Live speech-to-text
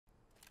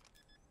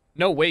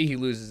No way he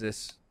loses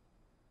this.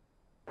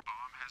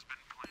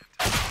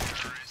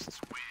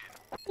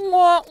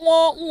 Wah,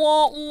 wah,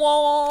 wah,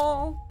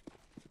 wah.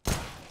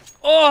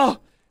 Oh,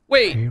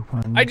 wait.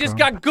 I just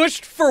got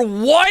gushed for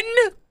one?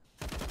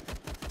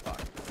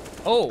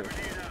 Oh.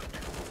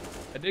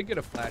 I did get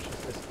a flash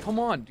assist. Come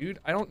on, dude.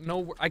 I don't know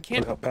where. I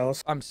can't.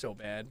 I'm so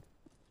bad.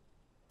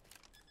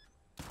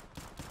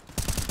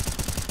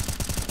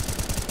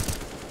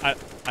 I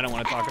don't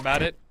want to talk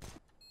about it.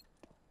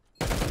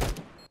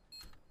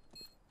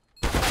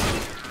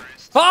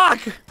 Fuck!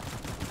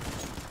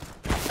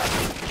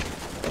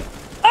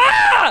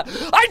 Ah!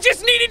 I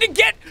just needed to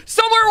get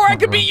somewhere where I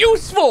could be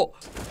useful.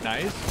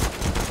 Nice.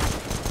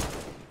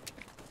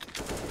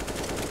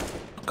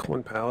 Come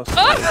on, Palace.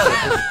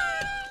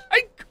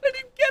 I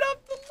couldn't get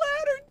up the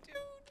ladder,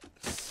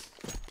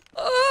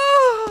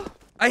 dude.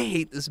 I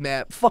hate this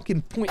map.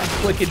 Fucking point and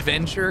click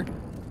adventure.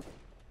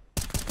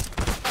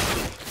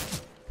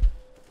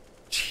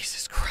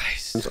 Jesus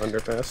Christ. It's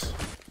underpass.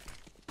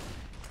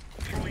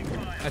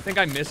 I think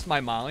I missed my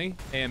molly.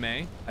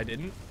 AMA. I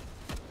didn't.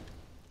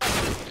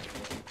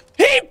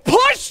 He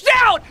pushed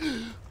out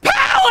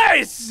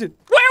Palace!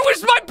 Where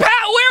was my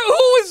who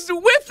was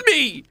with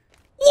me?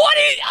 What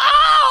is,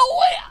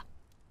 oh!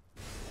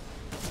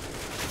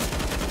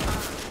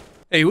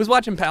 Hey, who was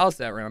watching Palace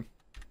that round?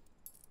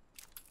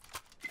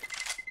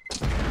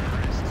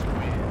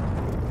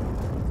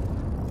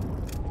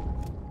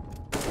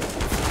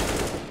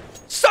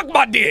 Suck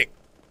my dick!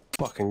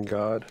 Fucking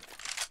God.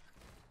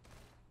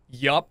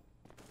 Yup.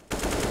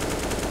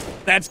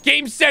 That's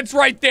game sense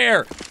right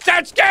there!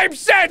 That's game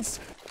sense!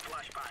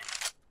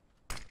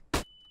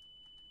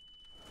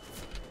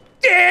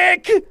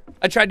 Dick!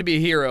 I tried to be a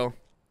hero.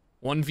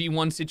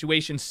 1v1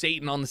 situation,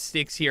 Satan on the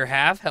sticks here.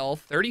 Half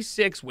health,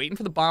 36, waiting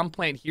for the bomb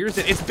plant. Here's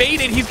it. It's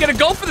baited. He's gonna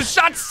go for the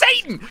shot.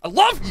 Satan! I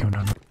love you!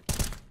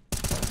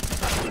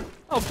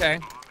 Okay.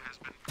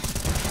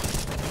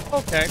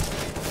 Okay.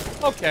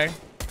 Okay.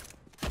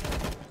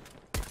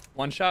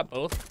 One shot,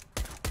 both.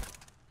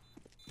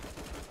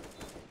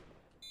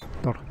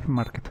 Door,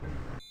 market.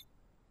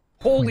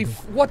 Holy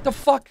what the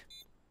fuck?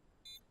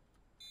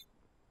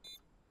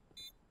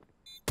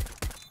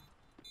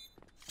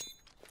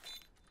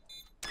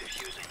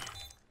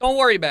 Don't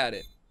worry about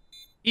it.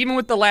 Even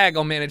with the lag,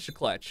 I'll manage to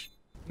clutch.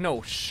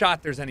 No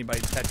shot there's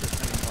anybody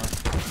Tetris anymore.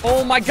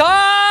 Oh my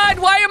God!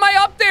 Why am I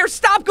up there?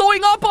 Stop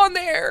going up on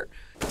there!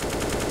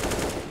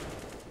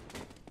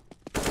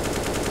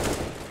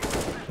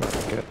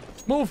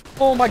 Move!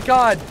 Oh my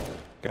God!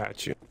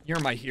 Got you. You're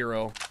my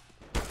hero.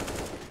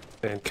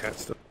 And cat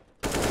stuff.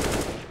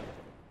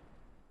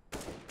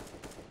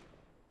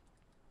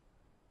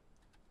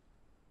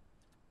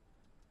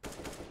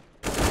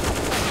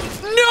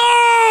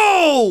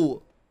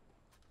 No!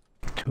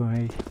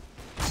 2A.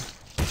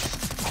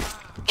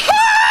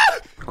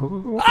 Go, go,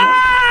 go.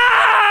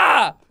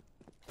 Ah!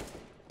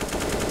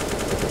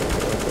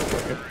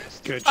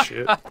 Good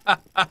shit.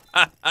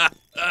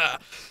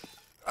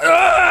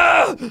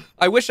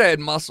 I wish I had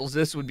muscles.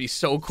 This would be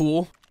so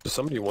cool. Does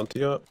somebody want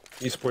the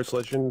esports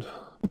legend,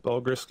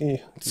 Balgrisky?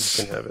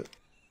 You can have it.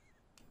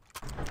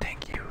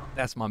 Thank you.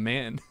 That's my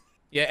man.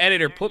 Yeah,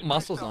 editor, put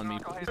muscles on me.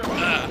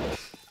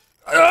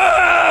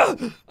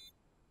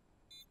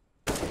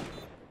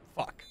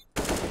 Fuck.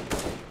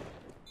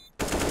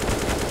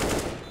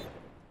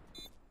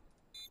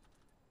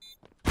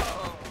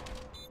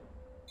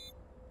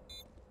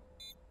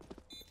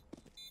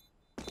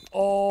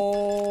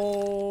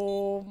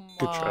 Oh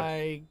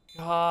my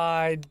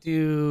God,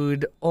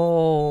 dude.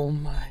 Oh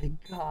my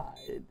God.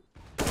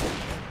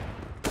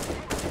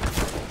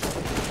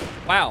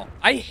 Wow,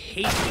 I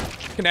hate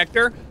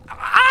connector.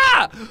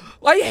 Ah!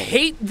 I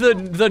hate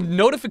the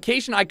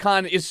notification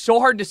icon is so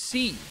hard to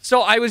see.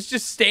 So I was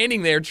just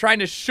standing there trying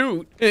to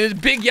shoot, and this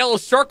big yellow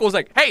circle was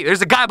like, hey,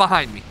 there's a guy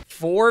behind me.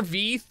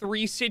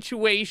 4v3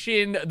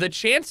 situation. The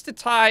chance to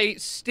tie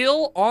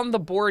still on the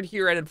board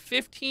here at a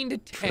 15 to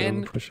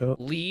 10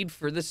 lead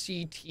for the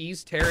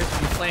CTs. Terrace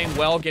been playing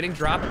well, getting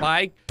dropped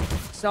by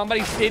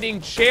somebody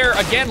sitting chair.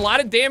 Again, a lot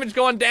of damage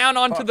going down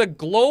onto the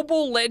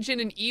global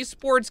legend and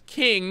esports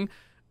king,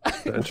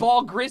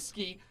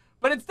 Balgrisky.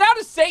 But it's down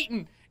to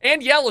Satan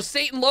and Yellow.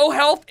 Satan low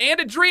health and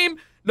a dream.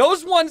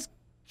 Knows one's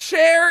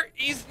chair.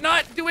 He's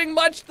not doing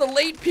much. The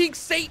late peak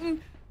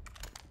Satan.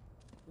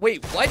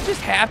 Wait, what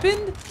just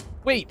happened?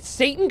 Wait,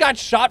 Satan got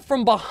shot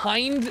from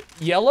behind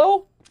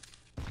Yellow?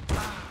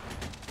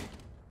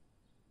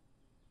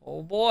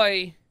 Oh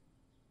boy.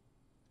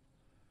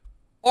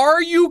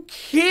 Are you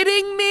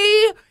kidding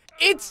me?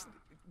 It's,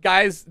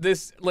 guys,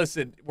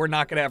 listen, we're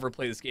not gonna ever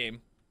play this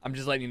game. I'm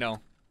just letting you know.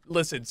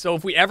 Listen, so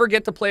if we ever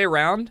get to play a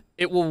round,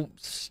 it will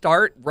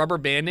start rubber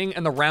banding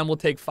and the round will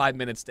take 5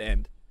 minutes to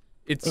end.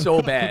 It's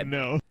so bad.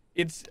 No.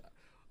 It's,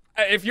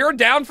 if you're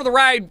down for the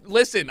ride,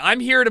 listen, I'm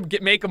here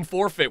to make them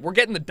forfeit. We're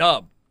getting the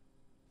dub.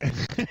 All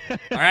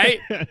right?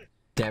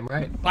 Damn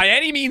right. By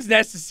any means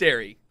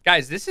necessary.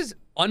 Guys, this is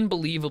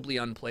unbelievably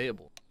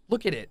unplayable.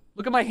 Look at it.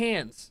 Look at my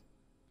hands.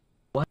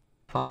 What?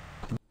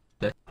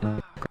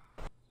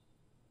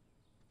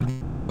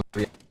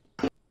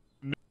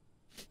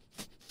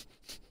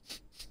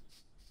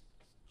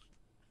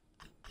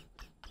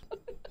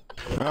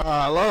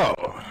 Hello.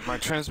 My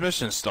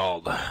transmission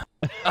stalled.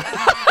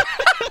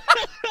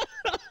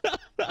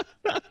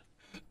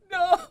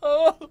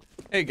 No.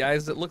 Hey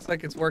guys, it looks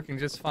like it's working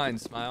just fine.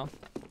 Smile.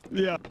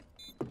 Yeah.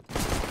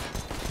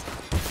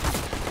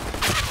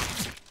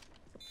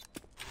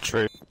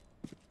 True.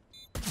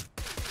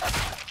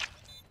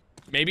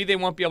 Maybe they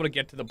won't be able to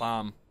get to the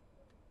bomb.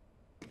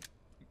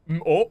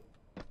 Oh.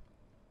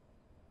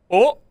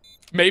 Oh.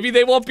 Maybe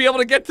they won't be able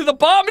to get to the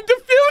bomb and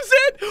defuse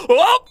it.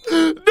 Oh.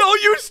 No,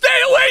 you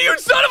stay away, you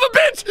son of a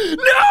bitch.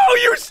 No,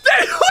 you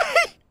stay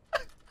away.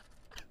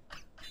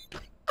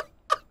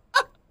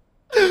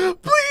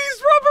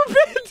 Please, rubber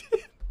band.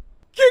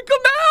 Kick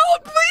him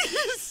out,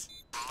 please.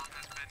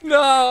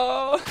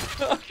 No.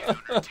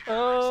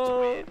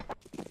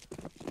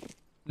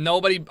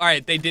 Nobody. All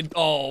right, they did.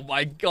 Oh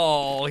my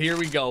God. Here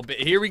we go.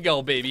 Here we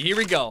go, baby. Here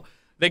we go.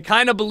 They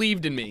kind of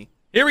believed in me.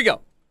 Here we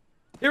go.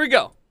 Here we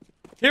go.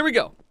 Here we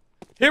go.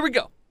 Here we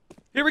go.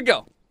 Here we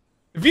go.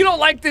 If you don't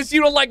like this,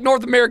 you don't like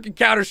North American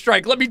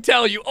Counter-Strike. Let me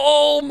tell you.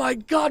 Oh my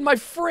God, my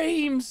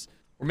frames.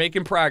 We're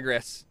making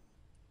progress.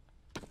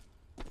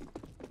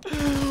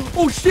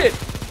 Oh shit.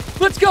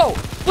 Let's go.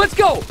 Let's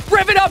go.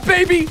 Rev it up,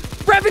 baby.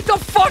 Rev it the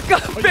fuck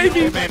up,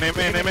 baby.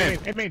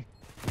 Amen.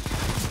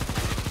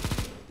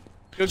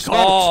 Good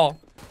call.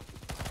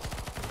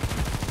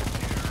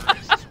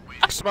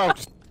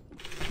 Smoked.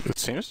 It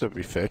seems to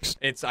be fixed.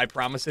 I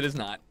promise it is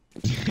not.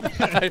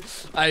 I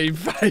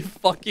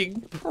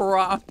fucking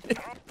promise.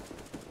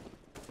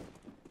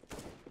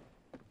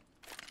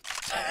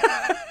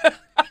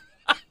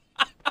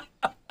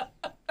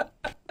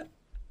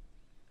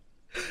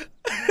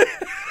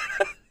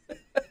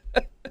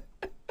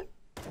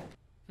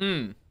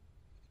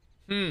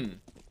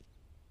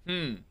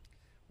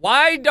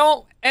 Why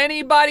don't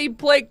anybody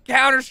play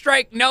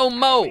Counter-Strike no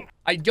more?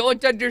 I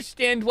don't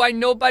understand why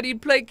nobody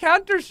play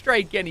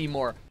Counter-Strike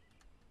anymore.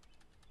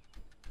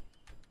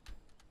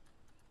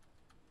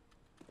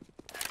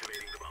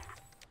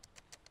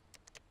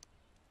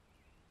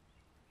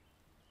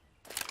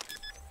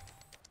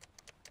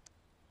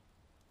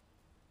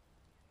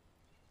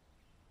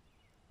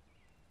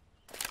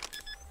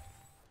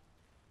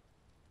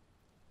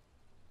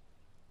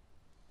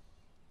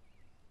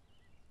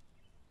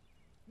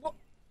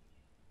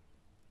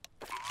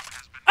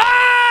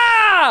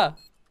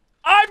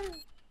 I'm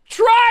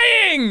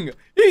trying!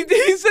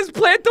 He says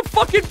plant the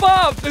fucking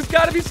bomb! There's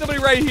gotta be somebody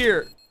right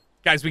here.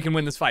 Guys, we can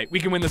win this fight. We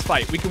can win this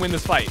fight. We can win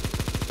this fight.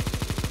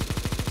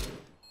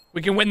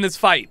 We can win this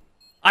fight.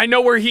 I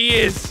know where he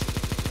is.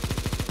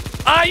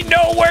 I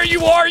know where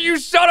you are, you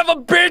son of a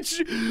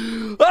bitch!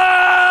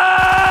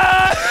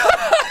 Ah!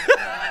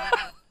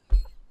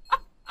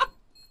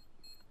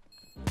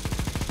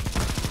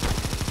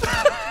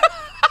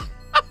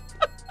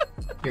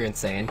 You're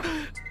insane.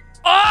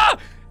 Ah!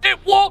 It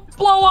won't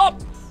blow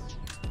up!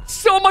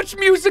 So much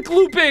music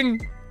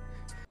looping!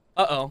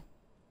 Uh-oh.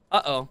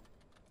 Uh-oh.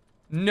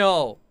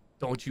 No.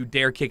 Don't you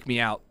dare kick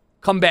me out.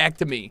 Come back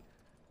to me.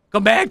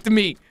 Come back to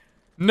me.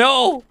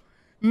 No.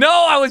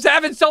 No, I was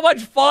having so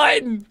much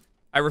fun!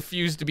 I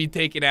refuse to be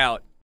taken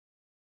out.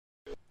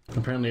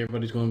 Apparently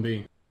everybody's going to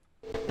be.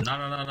 No.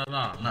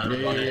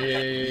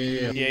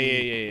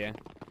 Yeah.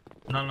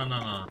 No.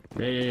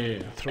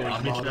 Yeah.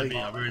 I'll meet you at B.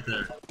 I'll be right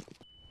there.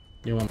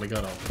 You want me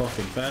got a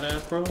fucking fat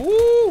ass, bro?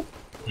 Woo!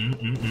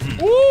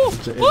 Woo!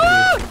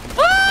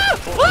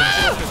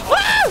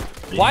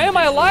 Why am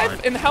I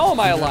alive and how am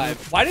I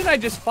alive? Why didn't I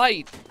just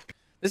fight?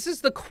 This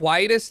is the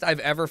quietest I've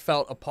ever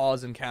felt a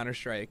pause in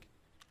Counter-Strike.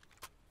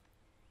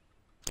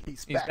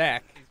 He's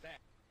back.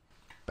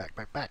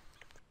 Back.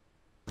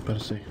 Better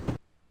see.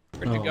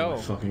 Where'd you go? Oh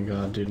my fucking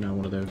god, dude, not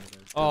one of those.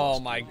 Oh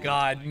my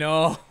god,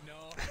 no.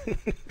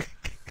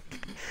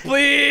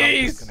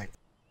 Please!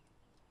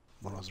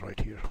 One was right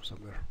here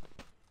somewhere.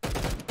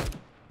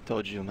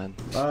 Told you, man.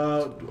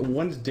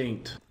 One's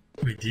dinked.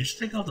 Wait, did you just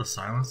take out the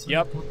silencer?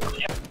 Yep.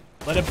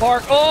 Let it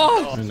bark.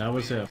 Oh! And that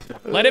was it.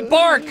 Let it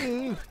bark!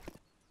 Yeah,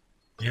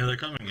 they're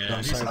coming.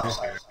 Yeah,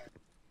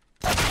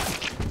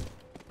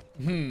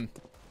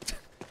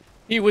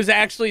 He was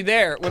actually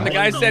there. When the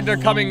guy said they're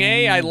coming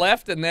A, I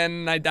left and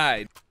then I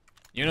died.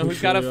 You know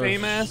who's got a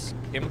fame ass?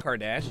 Kim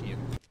Kardashian.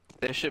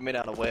 They shit made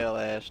out of whale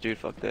ass, dude.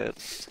 Fuck that.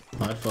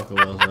 I'd fuck a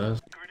whale's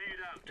ass.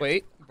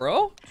 Wait,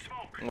 bro?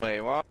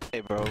 Wait, why? Hey,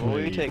 bro, where are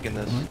you taking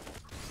this?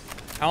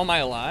 How am I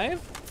alive?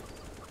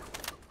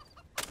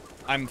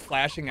 I'm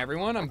flashing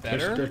everyone. I'm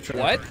better.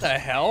 What the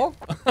hell?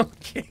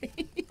 Okay.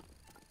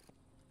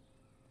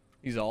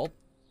 He's alt.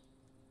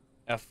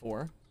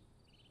 F4.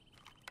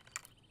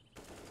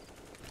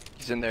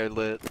 He's in there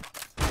lit.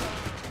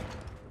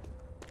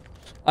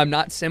 I'm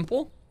not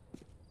simple.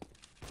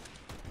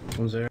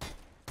 One's there.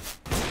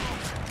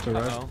 To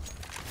right. Uh-oh.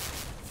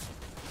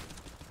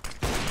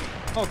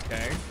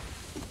 Okay.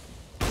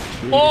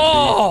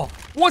 Oh!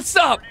 What's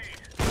up?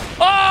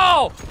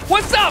 Oh!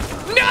 What's up?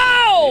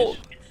 No!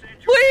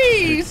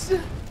 Please!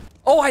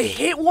 Oh, I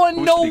hit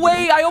one. No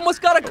way. I almost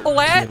got a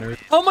collat.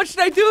 How much did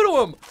I do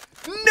to him?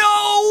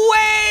 No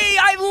way!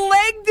 I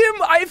legged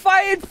him. If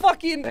I had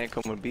fucking... Ain't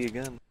coming B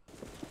again.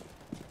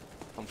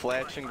 I'm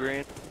flashing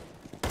green.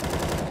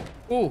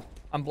 Ooh,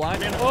 I'm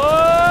blind. Oh!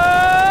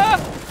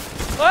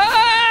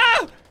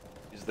 Ah!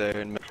 He's there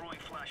in mid.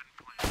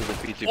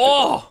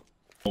 Oh!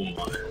 Oh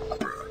my.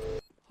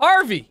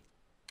 Harvey!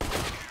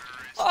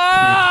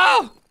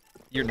 Oh!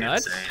 You're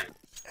nuts?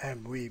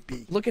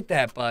 MVP. Look at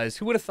that, Buzz.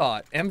 Who would have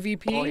thought?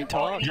 MVP? Oh, he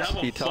talks. You have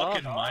He a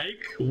fucking talks. mic?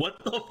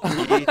 What the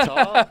fuck? He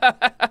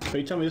talks. Are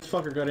you telling me this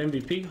fucker got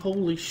MVP?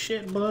 Holy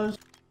shit, Buzz.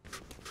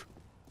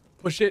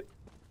 Push it.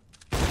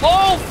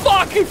 Oh,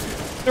 fuck!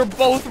 They're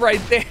both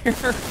right there.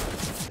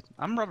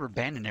 I'm rubber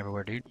banding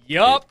everywhere, dude.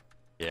 Yup.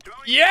 Yeah.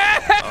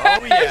 Yes!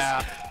 Oh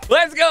yeah.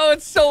 Let's go.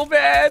 It's so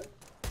bad.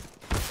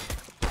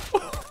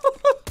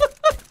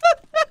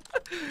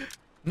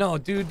 No,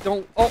 dude,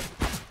 don't. Oh.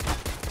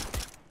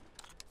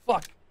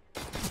 Fuck.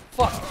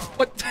 Fuck.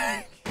 What?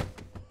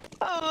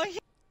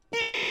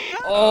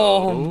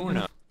 Oh,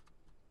 no.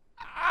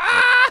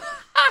 Ah!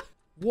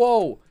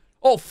 Whoa.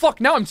 Oh, fuck.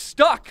 Now I'm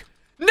stuck.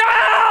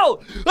 No!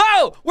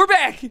 Oh, we're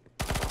back.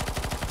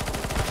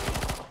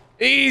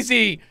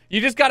 Easy. You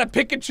just gotta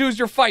pick and choose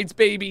your fights,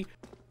 baby.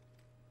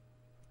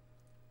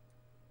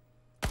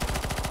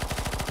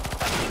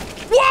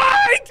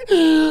 What?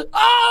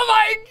 Oh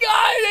my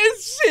god,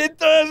 this shit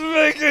doesn't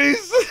make any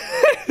sense.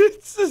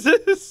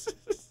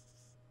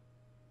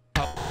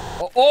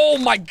 Oh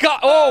my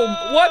god.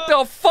 Oh, what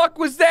the fuck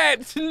was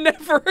that?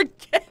 Never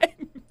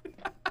again.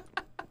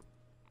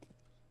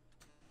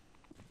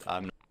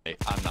 I'm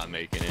not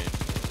making it.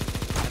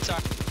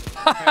 Sorry.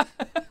 Pump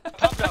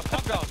down,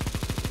 pump down.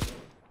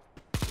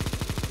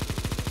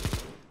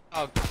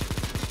 Oh.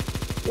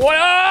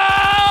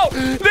 Whoa!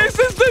 This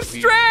is the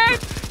strat!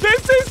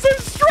 This is the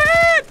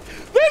strat!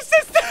 This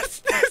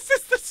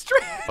is the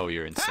strat! Oh,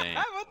 you're insane.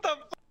 What the?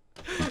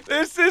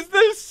 This is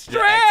the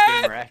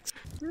strat!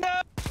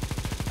 No.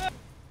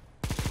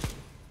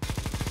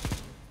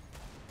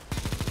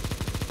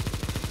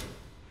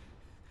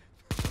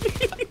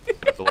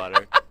 Up the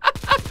ladder.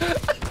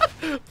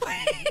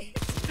 Please!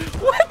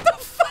 What the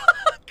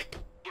fuck?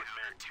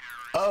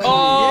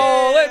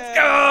 Oh, Let's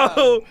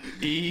go!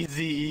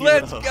 easy.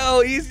 Let's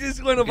go!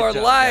 Easiest win of Good our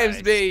job, lives,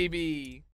 guys. baby!